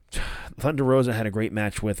Thunder Rosa had a great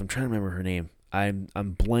match with. I'm trying to remember her name. I'm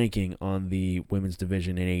blanking on the women's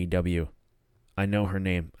division in AEW. I know her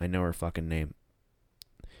name. I know her fucking name.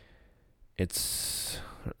 It's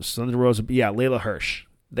Thunder Rosa. Yeah, Layla Hirsch.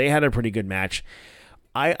 They had a pretty good match.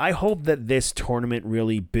 I hope that this tournament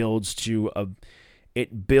really builds to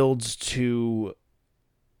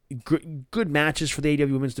good matches for the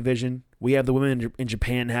AEW Women's Division. We have the women in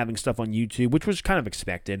Japan having stuff on YouTube, which was kind of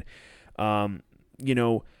expected. Where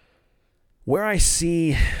I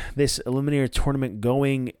see this Eliminator tournament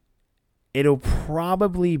going, it'll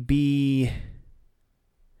probably be...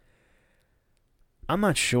 I'm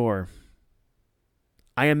not sure.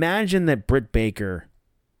 I imagine that Britt Baker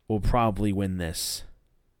will probably win this.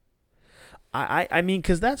 I mean,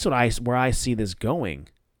 because that's where I see this going.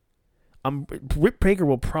 Britt Baker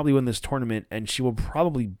will probably win this tournament, and she will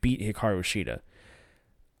probably beat Hikaru Shida.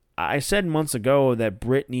 I said months ago that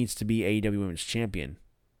Britt needs to be AEW Women's Champion.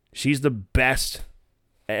 She's the best.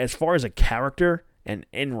 As far as a character and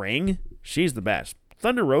in-ring, she's the best.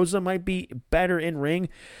 Thunder Rosa might be better in-ring,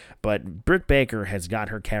 but Britt Baker has got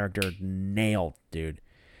her character nailed, dude.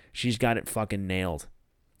 she's got it fucking nailed.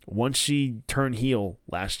 Once she turned heel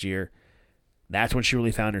last year, that's when she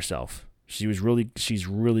really found herself. She's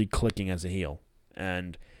really clicking as a heel.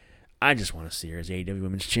 And I just want to see her as AEW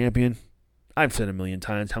Women's Champion. I've said a million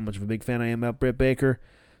times how much of a big fan I am about Britt Baker,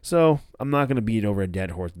 so I'm not going to beat over a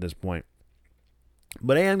dead horse at this point.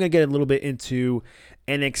 But I am going to get a little bit into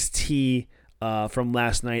NXT from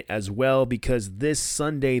last night as well, because this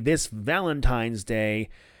Sunday, this Valentine's Day,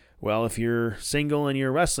 well, if you're single and you're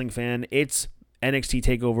a wrestling fan, it's NXT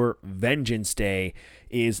TakeOver Vengeance Day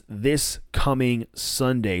is this coming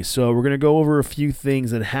Sunday. So we're going to go over a few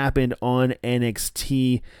things that happened on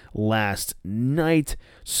NXT last night.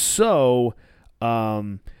 So,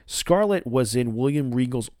 Scarlett was in William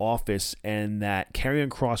Regal's office, and that Karrion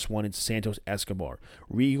Kross wanted Santos Escobar.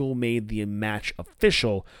 Regal made the match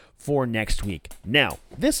official for next week. Now,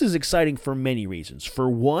 this is exciting for many reasons. For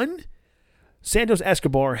one, Santos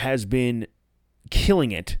Escobar has been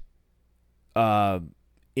killing it as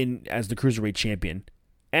the Cruiserweight champion,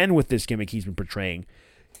 and with this gimmick he's been portraying.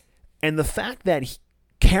 And the fact that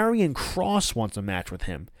Karrion Kross wants a match with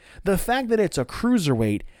him, the fact that it's a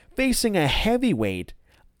Cruiserweight facing a heavyweight,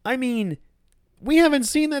 I mean, we haven't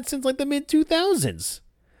seen that since like the mid-2000s.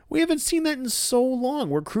 We haven't seen that in so long,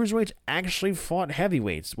 where Cruiserweights actually fought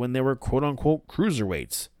heavyweights when they were quote-unquote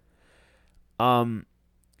Cruiserweights.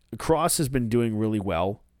 Kross has been doing really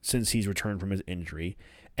well since he's returned from his injury,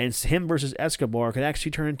 and him versus Escobar could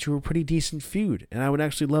actually turn into a pretty decent feud, and I would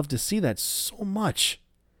actually love to see that so much.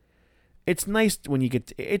 It's nice when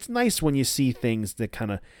you see things that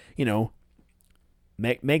kind of,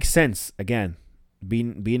 make sense again.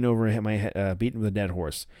 Beating over beating with a dead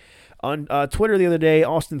horse. On Twitter the other day,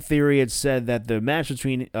 Austin Theory had said that the match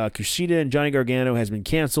between Kushida and Johnny Gargano has been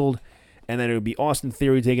canceled, and that it would be Austin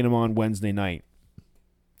Theory taking him on Wednesday night.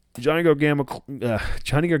 Johnny Gargano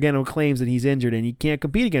claims that he's injured and he can't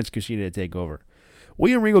compete against Kushida at TakeOver.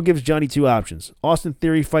 William Regal gives Johnny two options. Austin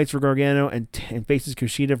Theory fights for Gargano and faces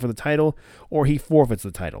Kushida for the title, or he forfeits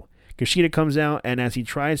the title. Kushida comes out, and as he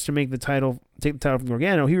tries to take the title from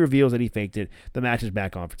Gargano, he reveals that he faked it. The match is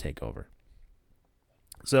back on for TakeOver.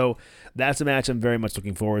 So that's a match I'm very much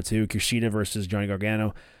looking forward to. Kushida versus Johnny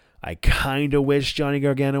Gargano. I kind of wish Johnny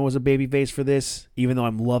Gargano was a babyface for this, even though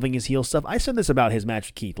I'm loving his heel stuff. I said this about his match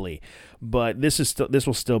with Keith Lee, but this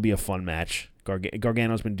will still be a fun match.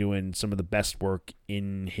 Gargano's been doing some of the best work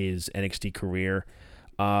in his NXT career.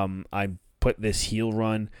 I put this heel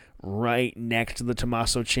run right next to the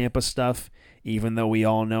Tommaso Ciampa stuff, even though we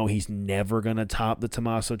all know he's never going to top the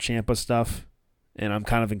Tommaso Ciampa stuff, and I'm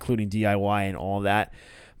kind of including DIY and all that.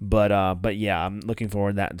 But yeah, I'm looking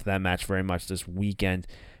forward to that match very much this weekend.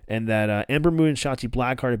 And that Ember Moon and Shotzi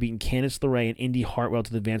Blackheart have beaten Candice LeRae and Indy Hartwell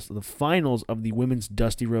to advance to the finals of the Women's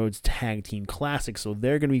Dusty Rhodes Tag Team Classic. So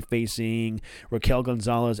they're going to be facing Raquel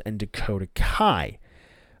Gonzalez and Dakota Kai.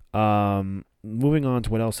 Moving on to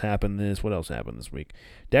what else happened this week.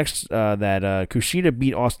 Kushida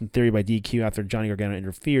beat Austin Theory by DQ after Johnny Gargano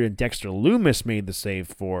interfered, and Dexter Lumis made the save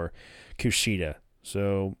for Kushida.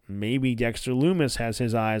 So maybe Dexter Lumis has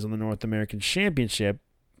his eyes on the North American Championship,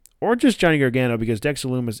 or just Johnny Gargano, because Dexter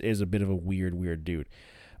Lumis is a bit of a weird dude.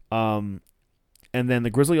 And then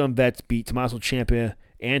the Grizzly Young Vets beat Tommaso Ciampa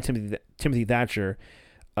and Timothy Thatcher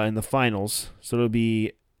in the finals. So it'll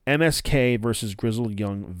be MSK versus Grizzled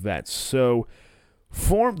Young Vets. So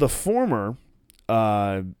the former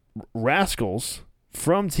Rascals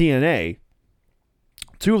from TNA,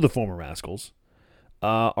 two of the former Rascals,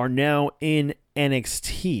 are now in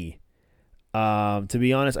NXT. To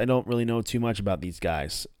be honest, I don't really know too much about these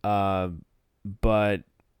guys, but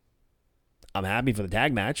I'm happy for the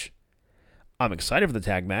tag match. I'm excited for the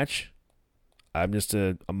tag match. I'm just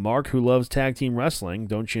a mark who loves tag team wrestling,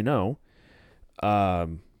 don't you know?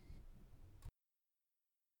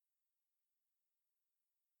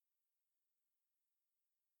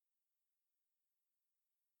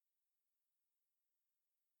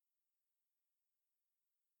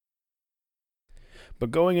 But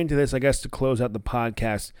going into this, I guess to close out the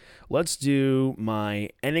podcast, let's do my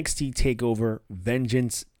NXT TakeOver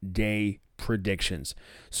Vengeance Day predictions.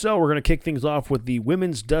 So we're going to kick things off with the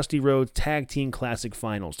Women's Dusty Rhodes Tag Team Classic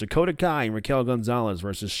Finals. Dakota Kai and Raquel Gonzalez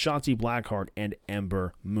versus Shotzi Blackheart and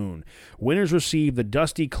Ember Moon. Winners receive the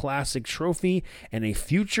Dusty Classic Trophy and a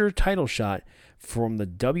future title shot from the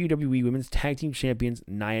WWE Women's Tag Team Champions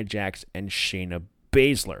Nia Jax and Shayna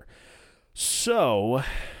Baszler. So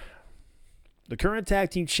the current tag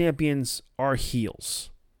team champions are heels.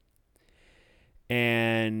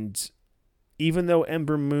 And even though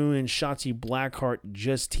Ember Moon and Shotzi Blackheart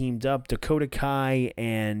just teamed up, Dakota Kai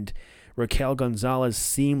and Raquel Gonzalez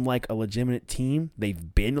seem like a legitimate team.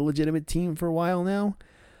 They've been a legitimate team for a while now.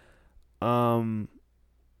 I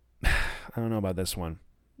don't know about this one.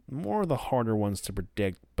 More of the harder ones to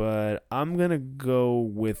predict, but I'm going to go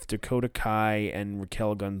with Dakota Kai and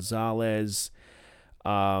Raquel Gonzalez.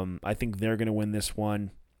 I think they're going to win this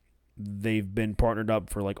one. They've been partnered up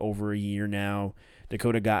for like over a year now.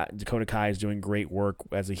 Dakota Kai is doing great work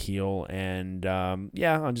as a heel, and I'm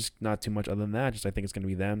just not too much other than that. Just I think it's going to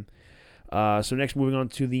be them. So next, moving on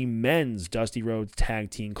to the men's Dusty Rhodes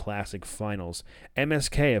Tag Team Classic Finals.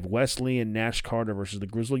 MSK of Wesley and Nash Carter versus the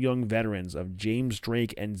Grizzled Young Veterans of James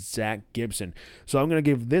Drake and Zach Gibson. So I'm going to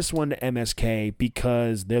give this one to MSK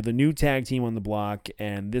because they're the new tag team on the block,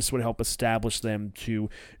 and this would help establish them to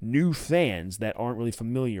new fans that aren't really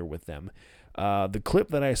familiar with them. The clip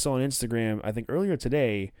that I saw on Instagram, I think earlier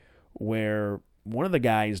today, where one of the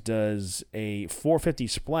guys does a 450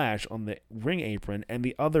 splash on the ring apron, and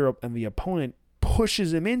the opponent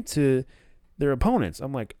pushes him into their opponents.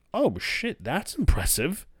 I'm like, oh shit, that's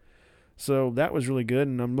impressive. So that was really good,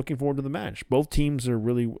 and I'm looking forward to the match. Both teams are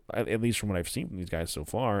really, at least from what I've seen from these guys so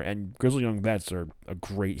far, and Grizzled Young Vets are a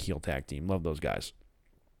great heel tag team. Love those guys.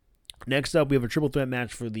 Next up, we have a triple threat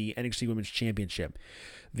match for the NXT Women's Championship.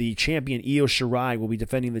 The champion, Io Shirai, will be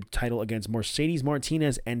defending the title against Mercedes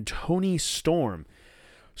Martinez and Toni Storm.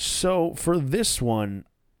 So, for this one,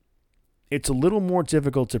 it's a little more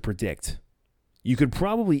difficult to predict. You could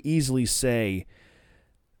probably easily say,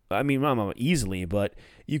 not easily, but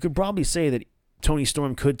you could probably say that Toni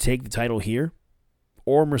Storm could take the title here,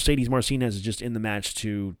 or Mercedes Martinez is just in the match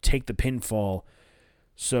to take the pinfall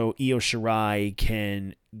so Io Shirai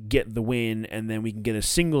can get the win, and then we can get a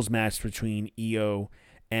singles match between Io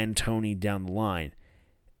and Toni down the line.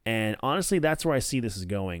 And honestly, that's where I see this is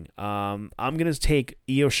going. I'm going to take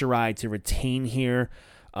Io Shirai to retain here.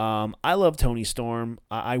 I love Toni Storm.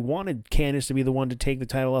 I wanted Candice to be the one to take the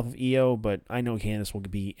title off of Io, but I know Candice will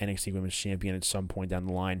be NXT Women's Champion at some point down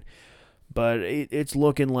the line. But it's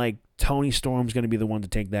looking like Toni Storm's going to be the one to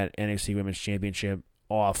take that NXT Women's Championship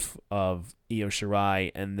off of Io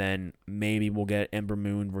Shirai, and then maybe we'll get Ember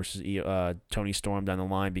Moon versus Toni Storm down the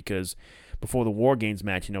line, because before the War Games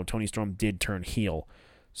match, Toni Storm did turn heel.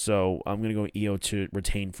 So I'm going to go with Io to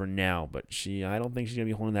retain for now, but I don't think she's going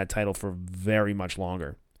to be holding that title for very much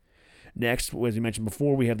longer. Next, as we mentioned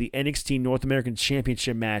before, we have the NXT North American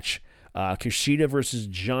Championship match, Kushida versus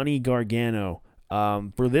Johnny Gargano.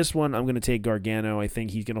 For this one, I'm going to take Gargano. I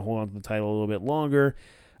think he's going to hold on to the title a little bit longer.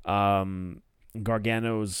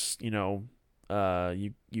 Gargano's,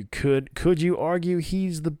 could you argue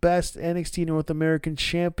he's the best NXT North American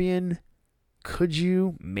champion? Could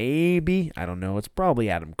you? Maybe. I don't know. It's probably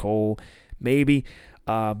Adam Cole. Maybe.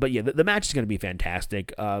 But yeah, the match is going to be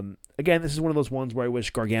fantastic. Again, this is one of those ones where I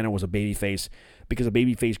wish Gargano was a babyface, because a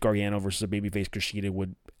babyface Gargano versus a babyface Kushida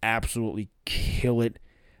would absolutely kill it.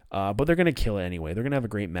 But they're going to kill it anyway. They're going to have a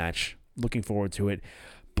great match. Looking forward to it.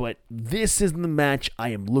 But this is the match I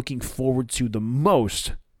am looking forward to the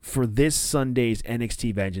most for this Sunday's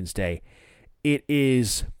NXT Vengeance Day. It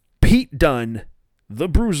is Pete Dunne, the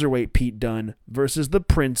Bruiserweight Pete Dunne, versus the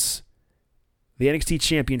Prince, the NXT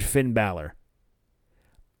Champion Finn Balor.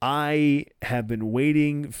 I have been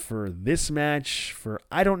waiting for this match for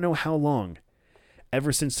I don't know how long.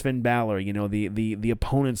 Ever since Finn Balor, the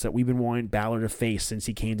opponents that we've been wanting Balor to face since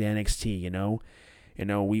he came to NXT,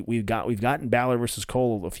 we've gotten Balor versus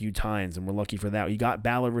Cole a few times, and we're lucky for that. We got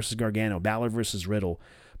Balor versus Gargano, Balor versus Riddle,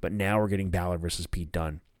 but now we're getting Balor versus Pete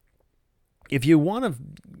Dunne. If you want a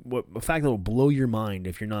fact that will blow your mind,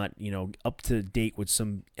 if you're not, up to date with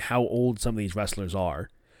how old some of these wrestlers are,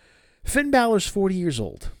 Finn Balor's 40 years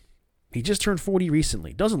old. He just turned 40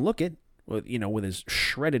 recently. Doesn't look it, with his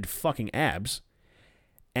shredded fucking abs.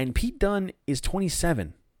 And Pete Dunne is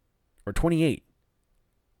 27 or 28.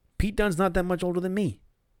 Pete Dunne's not that much older than me.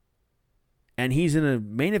 And he's in a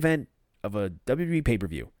main event of a WWE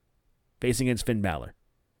pay-per-view facing against Finn Balor.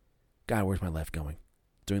 God, where's my left going?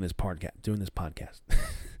 Doing this podcast.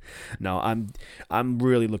 No, I'm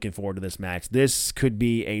really looking forward to this match. This could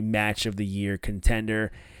be a match of the year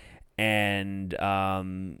contender, and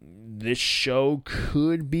this show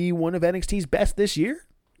could be one of NXT's best this year.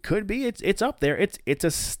 Could be. It's up there. It's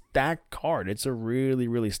a stacked card. It's a really,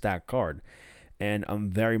 really stacked card, and I'm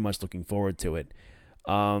very much looking forward to it.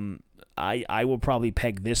 I will probably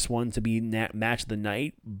peg this one to be match of the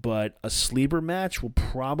night, but a sleeper match will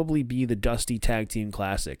probably be the Dusty Tag Team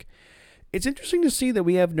Classic. It's interesting to see that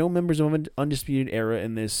we have no members of Undisputed Era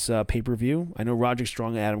in this pay-per-view. I know Roderick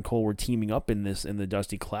Strong and Adam Cole were teaming up in the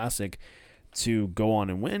Dusty Classic to go on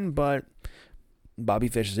and win, but Bobby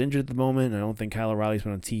Fish is injured at the moment. I don't think Kyle O'Reilly's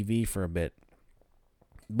been on TV for a bit.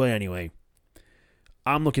 But anyway,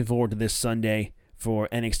 I'm looking forward to this Sunday. for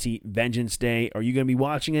NXT Vengeance Day. Are you going to be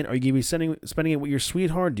watching it? Are you going to be spending it with your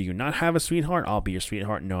sweetheart? Do you not have a sweetheart? I'll be your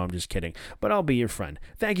sweetheart. No, I'm just kidding. But I'll be your friend.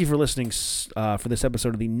 Thank you for listening for this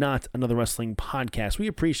episode of the Not Another Wrestling Podcast. We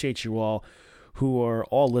appreciate you all who are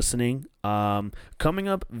all listening. Coming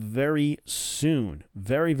up very soon,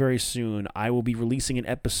 very, very soon, I will be releasing an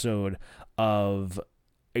episode of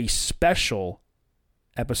a special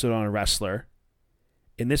episode on a wrestler.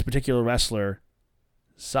 And this particular wrestler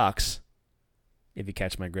sucks. If you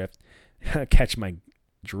catch my drift,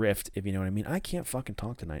 if you know what I mean. I can't fucking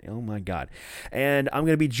talk tonight. Oh my God. And I'm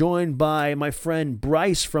going to be joined by my friend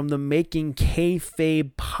Bryce from the Making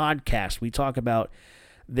Kayfabe podcast. We talk about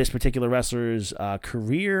this particular wrestler's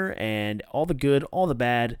career and all the good, all the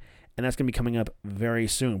bad, and that's going to be coming up very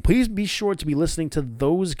soon. Please be sure to be listening to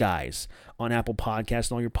those guys on Apple Podcasts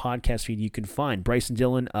and all your podcast feed you can find. Bryce and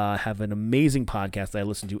Dylan have an amazing podcast that I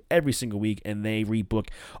listen to every single week, and they rebook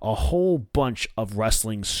a whole bunch of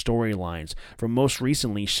wrestling storylines. From most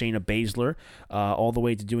recently, Shayna Baszler, all the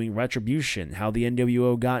way to doing Retribution, how the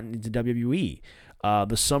NWO got into WWE,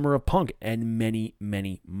 the Summer of Punk, and many,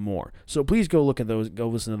 many more. So please go look at those, go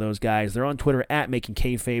listen to those guys. They're on Twitter at Making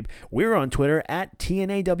Kayfabe. We're on Twitter at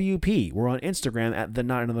TNAWP. We're on Instagram at The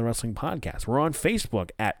Not Another Wrestling Podcast. We're on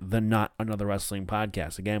Facebook at The Not Another Wrestling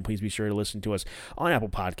Podcast. Again, please be sure to listen to us on Apple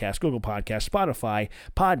Podcasts, Google Podcasts, Spotify,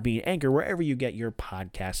 Podbean, Anchor, wherever you get your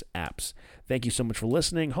podcast apps. Thank you so much for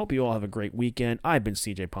listening. Hope you all have a great weekend. I've been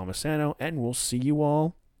CJ Palmisano, and we'll see you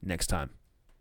all next time.